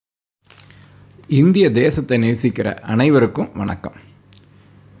இந்திய தேசத்தை நேசிக்கிற அனைவருக்கும் வணக்கம்.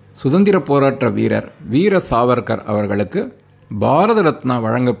 சுதந்திர போராட்ட வீரர் வீர சாவர்கர் அவர்களுக்கு பாரத ரத்னா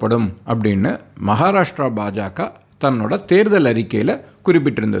வழங்கப்படும் அப்படின்னு மகாராஷ்டிரா பாஜக தன்னோட தேர்தல் அறிக்கையில்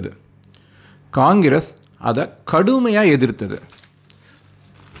குறிப்பிட்டிருந்தது. காங்கிரஸ் அதை கடுமையாக எதிர்த்தது.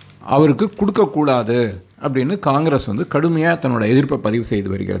 அவருக்கு கொடுக்கக்கூடாது அப்படின்னு காங்கிரஸ் கடுமையாக தன்னோட எதிர்ப்பை பதிவு செய்து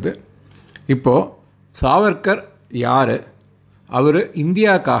வருகிறது. இப்போது சாவர்கர் யார், அவர்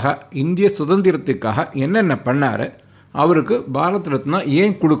இந்தியாவுக்காக, இந்திய சுதந்திரத்துக்காக என்னென்ன பண்ணார், அவருக்கு பாரத் ரத்னா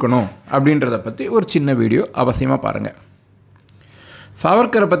ஏன் கொடுக்கணும் அப்படின்றத பற்றி ஒரு சின்ன வீடியோ அவசியமாக பாருங்கள்.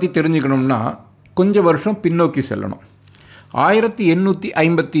 சாவர்கரை பற்றி தெரிஞ்சுக்கணும்னா கொஞ்சம் வருஷம் பின்னோக்கி செல்லணும்.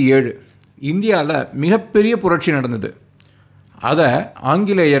 1857 இந்தியாவில் மிகப்பெரிய புரட்சி நடந்தது. அதை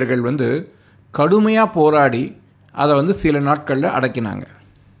ஆங்கிலேயர்கள் கடுமையாக போராடி அதை சில நாட்களில் அடக்கினாங்க.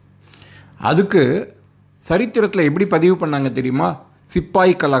 அதுக்கு சரித்திரத்தில் எப்படி பதிவு பண்ணாங்க தெரியுமா?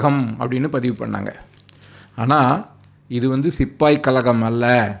 சிப்பாய் கலகம் அப்படின்னு பதிவு பண்ணாங்க. ஆனால் இது சிப்பாய் கலகம் அல்ல,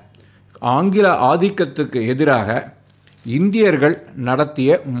 ஆங்கில ஆதிக்கத்துக்கு எதிராக இந்தியர்கள்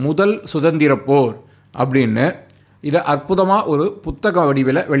நடத்திய முதல் சுதந்திர போர் அப்படின்னு இதை அற்புதமாக ஒரு புத்தக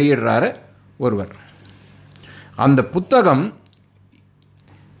வடிவில் வெளியிடுறாரு ஒருவர். அந்த புத்தகம்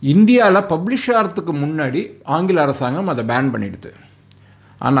இந்தியாவில் பப்ளிஷ் ஆகிறதுக்கு முன்னாடி ஆங்கில அரசாங்கம் அதை பேன் பண்ணிடுது.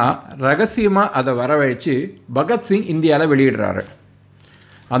 ஆனால் ரகசியமாக அதை வரவழைச்சு பகத்சிங் இந்தியாவில் வெளியிடுறாரு.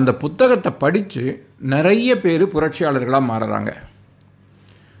 அந்த புத்தகத்தை படித்து நிறைய பேர் புரட்சியாளர்களாக மாறுறாங்க.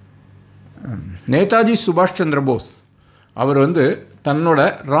 நேதாஜி சுபாஷ் சந்திர போஸ் அவர் தன்னோட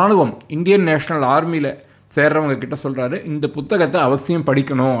இராணுவம் இந்தியன் நேஷ்னல் ஆர்மியில் சேர்றவங்க கிட்ட சொல்கிறாரு, இந்த புத்தகத்தை அவசியம்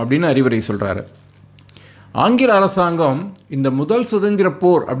படிக்கணும் அப்படின்னு அறிவுரை சொல்கிறாரு. ஆங்கில அரசாங்கம் இந்த முதல் சுதந்திர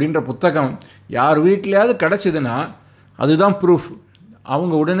போர் அப்படின்ற புத்தகம் யார் வீட்டிலையாவது கிடச்சிதுன்னா அதுதான் ப்ரூஃப்.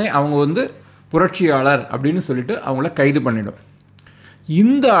 அவங்க உடனே அவங்க புரட்சியாளர் அப்படின்னு சொல்லிட்டு அவங்கள கைது பண்ணிடும்.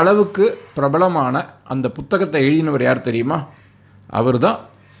 இந்த அளவுக்கு பிரபலமான அந்த புத்தகத்தை எழுதினவர் யார் தெரியுமா? அவர் தான்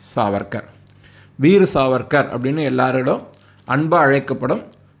சாவர்கர். வீர் சாவர்கர் அப்படின்னு எல்லாரிடம் அன்பாக அழைக்கப்படும்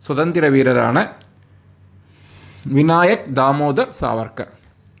சுதந்திர வீரரான விநாயக் தாமோதர் சாவர்கர்.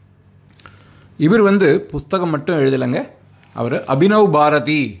 இவர் புஸ்தகம் மட்டும் எழுதலைங்க, அவர் அபினவ்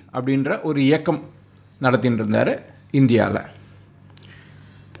பாரதி அப்படின்ற ஒரு இயக்கம் நடத்திட்டு இருந்தார் இந்தியாவில்.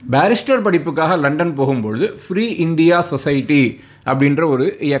 பேரிஸ்டர் படிப்புக்காக லண்டன் போகும்பொழுது ஃப்ரீ இந்தியா சொசைட்டி அப்படின்ற ஒரு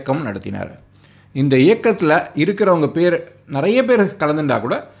இயக்கம் நடத்தினார். இந்த இயக்கத்தில் இருக்கிறவங்க நிறைய பேர் கலந்துட்டா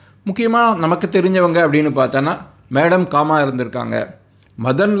கூட முக்கியமாக நமக்கு தெரிஞ்சவங்க அப்படின்னு பார்த்தோன்னா மேடம் காமா இருந்திருக்காங்க,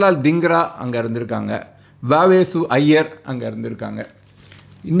 மதன்லால் திங்ரா அங்கே இருந்திருக்காங்க, வாவேசு ஐயர் அங்கே இருந்திருக்காங்க.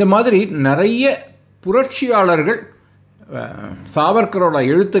 இந்த மாதிரி நிறைய புரட்சியாளர்கள் சாவர்கரோட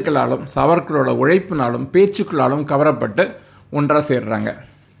எழுத்துக்களாலும் சாவர்கரோட உழைப்பினாலும் பேச்சுக்களாலும் கவரப்பட்டு ஒன்றாக சேர்றாங்க.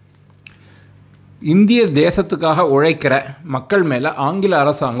 இந்திய தேசத்துக்காக உழைக்கிற மக்கள் மேலே ஆங்கில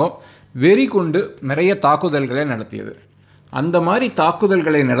அரசாங்கம் வெறி கொண்டு நிறைய தாக்குதல்களை நடத்தியது. அந்த மாதிரி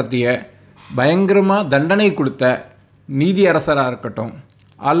தாக்குதல்களை நடத்திய, பயங்கரமாக தண்டனை கொடுத்த நீதி அரசராக இருக்கட்டும்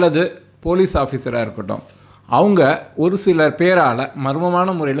அல்லது போலீஸ் ஆஃபீஸராக இருக்கட்டும், அவங்க ஒரு சிலர் பேரால்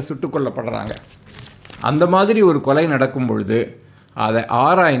மர்மமான முறையில் சுட்டுக் கொல்லப்படுறாங்க. அந்த மாதிரி ஒரு கொலை நடக்கும் பொழுது அதை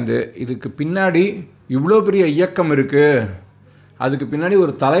ஆராய்ந்து இதுக்கு பின்னாடி இவ்வளோ பெரிய இயக்கம் இருக்குது, அதுக்கு பின்னாடி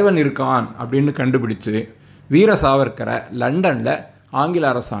ஒரு தலைவன் இருக்கான் அப்படின்னு கண்டுபிடிச்சு வீர சாவர்கரை லண்டனில் ஆங்கில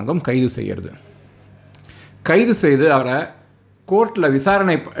அரசாங்கம் கைது செய்கிறது. கைது செய்து அவரை கோர்ட்டில்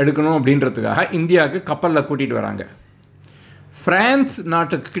விசாரணை எடுக்கணும் அப்படின்றதுக்காக இந்தியாவுக்கு கப்பலில் கூட்டிகிட்டு வராங்க. பிரான்ஸ்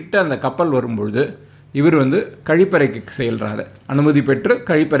நாட்டுக்கிட்ட அந்த கப்பல் வரும்பொழுது இவர் கழிப்பறைக்கு செல்கிறாரு. அனுமதி பெற்று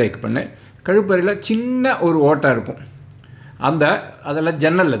கழிப்பறைக்கு பண்ணு. கழிப்பறையில் சின்ன ஒரு ஓட்டை இருக்கும், அதில்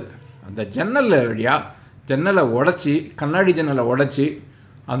ஜன்னல். அந்த ஜன்னல் வழியாக ஜன்னலை உடச்சி, கண்ணாடி ஜன்னலை உடச்சி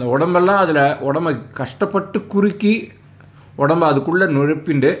அந்த உடம்பெல்லாம் உடம்பை கஷ்டப்பட்டு குறுக்கி உடம்பை அதுக்குள்ளே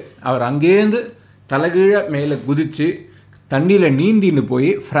நுழைப்பிண்டு அவர் அங்கேருந்து தலைகீழ மேலே குதித்து தண்ணியில் நீந்தின்னு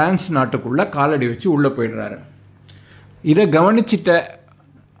போய் பிரான்ஸ் நாட்டுக்குள்ளே காலடி வச்சு உள்ளே போயிடுறாரு. இதை கவனிச்சிட்ட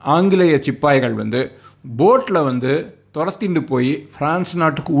ஆங்கிலேய சிப்பாய்கள் போட்டில் துரத்திண்டு போய் பிரான்ஸ்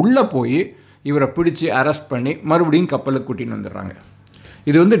நாட்டுக்கு உள்ளே போய் இவரை பிடிச்சி அரெஸ்ட் பண்ணி மறுபடியும் கப்பலுக்கு கூட்டின்னு வந்துடுறாங்க.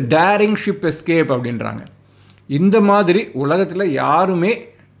 இது டேரிங் ஷிப் எஸ்கேப் அப்படின்றாங்க. இந்த மாதிரி உலகத்தில் யாருமே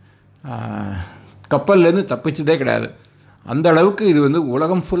கப்பல்லேருந்து தப்பிச்சதே கிடையாது. அந்த அளவுக்கு இது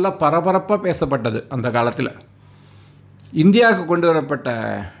உலகம் ஃபுல்லாக பரபரப்பாக பேசப்பட்டது அந்த காலத்தில். இந்தியாவுக்கு கொண்டு வரப்பட்ட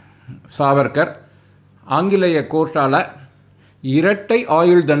சாவர்கர் ஆங்கிலேய கோர்ட்டால் இரட்டை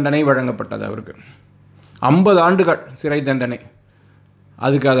ஆயுள் தண்டனை வழங்கப்பட்டது. அவருக்கு 50 ஆண்டுகள் சிறை தண்டனை.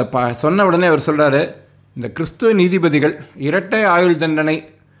 அதுக்கு அதை சொன்ன உடனே அவர் சொல்கிறாரு, இந்த கிறிஸ்துவ நீதிபதிகள் இரட்டை ஆயுள் தண்டனை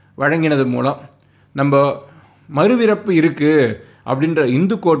வழங்கினது மூலம் நம்ம மறுபிறப்பு இருக்குது அப்படின்ற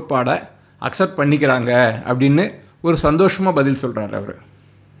இந்து கோட்பாடை அக்செப்ட் பண்ணிக்கிறாங்க அப்படின்னு ஒரு சந்தோஷமாக பதில் சொல்கிறார் அவர்.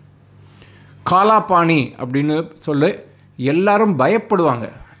 காலாபாணி அப்படின்னு சொல்லி எல்லாரும் பயப்படுவாங்க.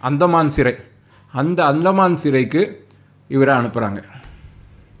 அந்தமான் சிறை, அந்த அந்தமான் சிறைக்கு இவரை அனுப்புகிறாங்க.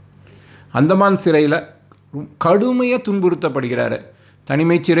 அந்தமான் சிறையில் கடுமையாக துன்புறுத்தப்படுகிறாரு.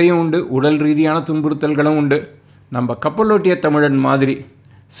 தனிமை சிறையும் உண்டு, உடல் ரீதியான துன்புறுத்தல்களும் உண்டு. நம்ம கப்பலோட்டிய தமிழன் மாதிரி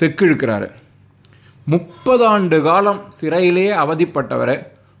செக்கிழுக்கிறாரு. 30 ஆண்டு காலம் சிறையிலேயே அவதிப்பட்டவரை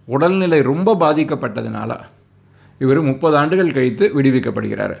உடல்நிலை ரொம்ப பாதிக்கப்பட்டதுனால இவர் 30 ஆண்டுகள் கழித்து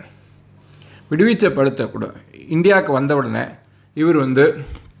விடுவிக்கப்படுகிறார். விடுவிக்கப்படுத்த கூட இந்தியாவுக்கு வந்த உடனே இவர்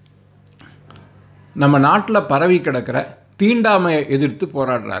நம்ம நாட்டில் பரவி கிடக்கிற தீண்டாமையை எதிர்த்து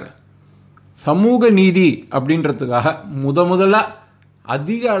போராடுறாரு. சமூக நீதி அப்படின்றதுக்காக முதலாக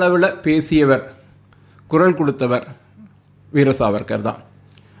அதிக அளவில் பேசியவர், குரல் கொடுத்தவர் வீர சாவர்கர் தான்.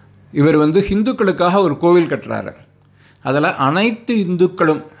 இவர் ஹிந்துக்களுக்காக ஒரு கோவில் கட்டுறாரு. அதில் அனைத்து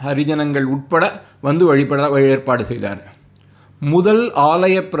இந்துக்களும் ஹரிஜனங்கள் உட்பட வழிபட ஏற்பாடு செய்தார். முதல்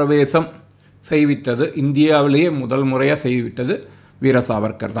ஆலய பிரவேசம் செய்வித்தது, இந்தியாவிலேயே முதல் முறையாக செய்வித்தது வீர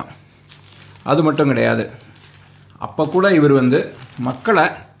சாவர்கர் தான். அது மட்டும் கிடையாது, அப்போ கூட இவர் மக்களை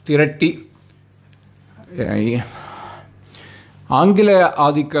திரட்டி ஆங்கில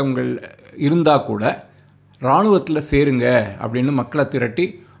ஆதிக்கங்கள் இருந்தால் கூட இராணுவத்தில் சேருங்க அப்படின்னு மக்களை திரட்டி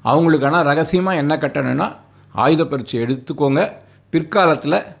அவங்களுக்கான ரகசியமாக என்ன கட்டணும்னா ஆயுத பரீட்சை எடுத்துக்கோங்க,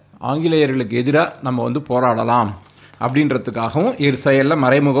 பிற்காலத்தில் ஆங்கிலேயர்களுக்கு எதிராக நம்ம போராடலாம் அப்படின்றதுக்காகவும் செயலில்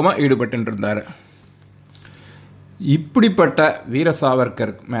மறைமுகமாக ஈடுபட்டு இருந்தார். இப்படிப்பட்ட வீர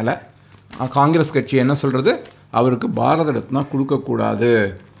சாவர்கர் மேலே காங்கிரஸ் கட்சி என்ன சொல்கிறது, அவருக்கு பாரத ரத்னா கொடுக்கக்கூடாது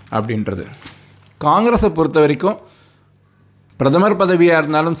அப்படின்றது. காங்கிரஸை பொறுத்த வரைக்கும் பிரதமர் பதவியாக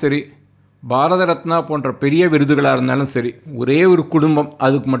இருந்தாலும் சரி, பாரத ரத்னா போன்ற பெரிய விருதுகளாக இருந்தாலும் சரி, ஒரே ஒரு குடும்பம்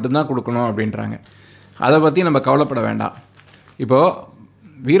அதுக்கு மட்டும்தான் கொடுக்கணும் அப்படின்றாங்க. அதை பற்றி நம்ம கவலைப்பட வேண்டாம். இப்போது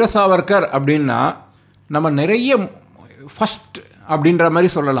வீர சாவர்கர் அப்படின்னா நம்ம நிறைய ஃபஸ்ட் அப்படின்ற மாதிரி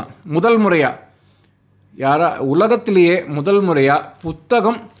சொல்லலாம். முதல் முறையாக உலகத்திலேயே முதல் முறையாக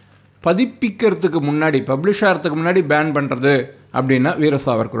புத்தகம் பதிப்பிக்கிறதுக்கு முன்னாடி, பப்ளிஷ் ஆகிறதுக்கு முன்னாடி பேன் பண்ணுறது அப்படின்னா வீர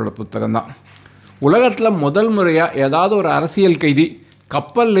சாவர்கரோட புத்தகம் தான். உலகத்தில் முதல் முறையாக ஏதாவது ஒரு அரசியல் கைதி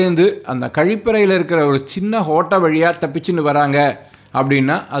கப்பல்லேருந்து அந்த கழிப்பறையில் இருக்கிற ஒரு சின்ன ஹோட்டை வழியாக தப்பிச்சுன்னு வராங்க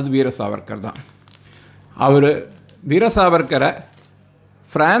அப்படின்னா அது வீர சாவர்கர் தான். அவர் வீர சாவர்கரை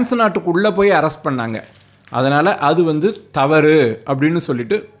ஃப்ரான்ஸ் நாட்டுக்குள்ளே போய் அரெஸ்ட் பண்ணாங்க. அதனால் அது தவறு அப்படின்னு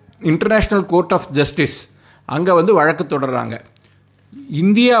சொல்லிட்டு இன்டர்நேஷ்னல் கோர்ட் ஆஃப் ஜஸ்டிஸ் அங்கே வழக்கு தொடர்றாங்க.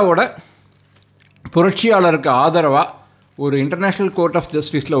 இந்தியாவோட புரட்சியாளருக்கு ஆதரவாக ஒரு இன்டர்நேஷ்னல் கோர்ட் ஆஃப்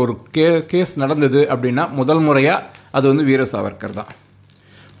ஜஸ்டிஸில் ஒரு கேஸ் நடந்தது அப்படின்னா முதல் முறையாக அது வீர சாவர்கர் தான்.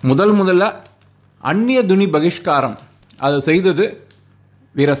 முதல்ல அந்நிய துணி பகிஷ்காரம் அதை செய்தது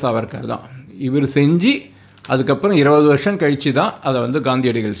வீர சாவர்கர் தான். இவர் செஞ்சு அதுக்கப்புறம் 20 வருஷம் கழித்து தான் அதை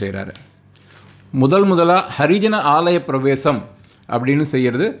காந்தியடிகள் செய்கிறாரு. முதலாக ஹரிஜன ஆலய பிரவேசம் அப்படின்னு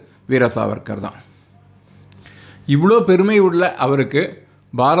செய்கிறது வீர சாவர்கர் தான். இவ்வளோ பெருமை உள்ள அவருக்கு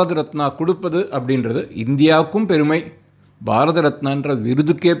பாரத ரத்னா கொடுப்பது அப்படின்றது இந்தியாவுக்கும் பெருமை, பாரத ரத்னான்ற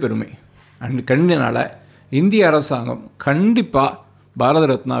விருதுக்கே பெருமை. கண்டினால் இந்திய அரசாங்கம் கண்டிப்பாக பாரத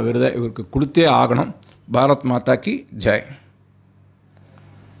ரத்னா விருதை இவருக்கு கொடுத்தே ஆகணும். பாரத் மாதா கி ஜெய்.